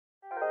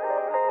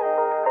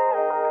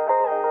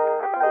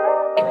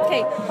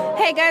Okay,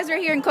 hey guys, we're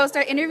here in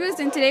Co-Star Interviews,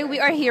 and today we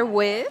are here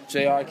with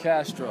JR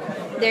Castro.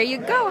 There you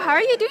go. How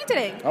are you doing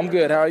today? I'm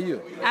good. How are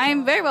you?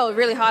 I'm very well.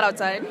 Really hot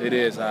outside. It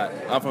is hot.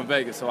 I'm from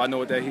Vegas, so I know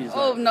what that heat's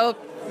Oh like. no,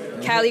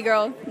 Cali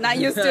girl, not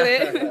used to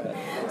it.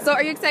 So,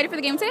 are you excited for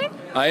the game today?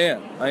 I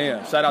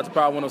am. Shout out to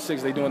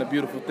Power106. They're doing a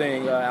beautiful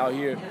thing out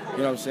here. You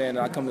know what I'm saying?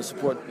 I come to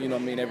support,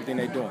 everything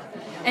they're doing.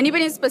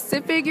 Anybody in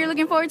specific you're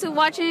looking forward to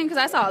watching? Because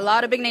I saw a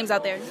lot of big names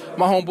out there.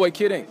 My homeboy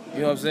Kid Ink.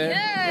 You know what I'm saying?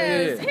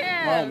 Yes,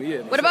 yeah. My homie,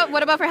 yeah. What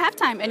about for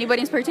halftime?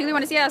 Anybody in particular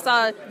want to see? I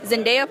saw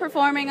Zendaya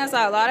performing. I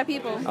saw a lot of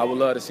people. I would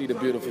love to see the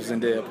beautiful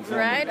Zendaya perform.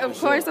 Right? Of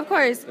course.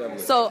 Definitely.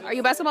 So, are you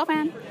a basketball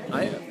fan?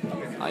 I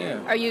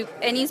am. Are you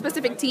any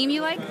specific team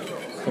you like?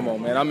 Come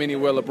on, man. I'm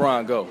anywhere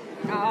LeBron go.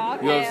 Oh, okay, You know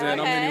what I'm saying?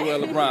 okay. I'm anywhere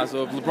LeBron.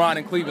 So if LeBron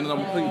in Cleveland, I'm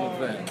a Cleveland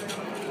fan.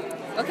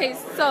 Okay,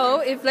 so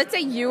if let's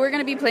say you were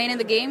gonna be playing in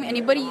the game, any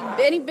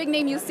big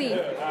name you see,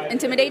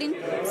 intimidating,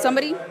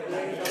 somebody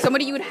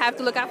you would have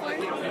to look out for?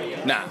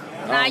 Nah.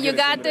 Nah, you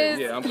got this.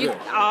 Yeah, I'm good.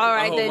 All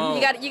right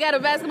then. You got a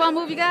basketball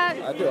move. You got?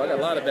 I do. I got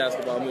a lot of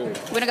basketball moves.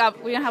 We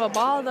don't have a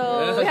ball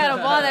though. We had a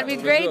ball, that'd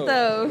be great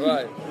though.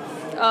 Right.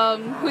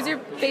 Who's your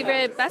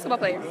favorite basketball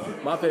player?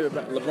 My favorite,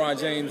 LeBron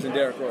James and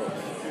Derrick Rose.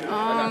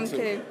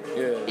 Okay.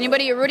 Yeah.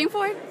 Anybody you're rooting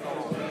for?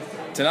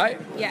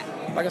 Tonight? Yeah.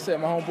 Like I said,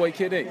 my homeboy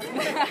Kid Ink. You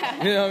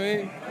know what I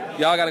mean?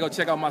 Y'all gotta go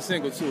check out my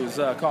single too. It's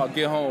called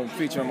Get Home,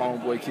 featuring my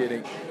homeboy Kid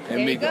Ink and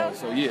There you Migo. go.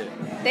 So yeah.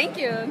 Thank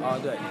you. All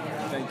day.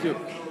 Thank you.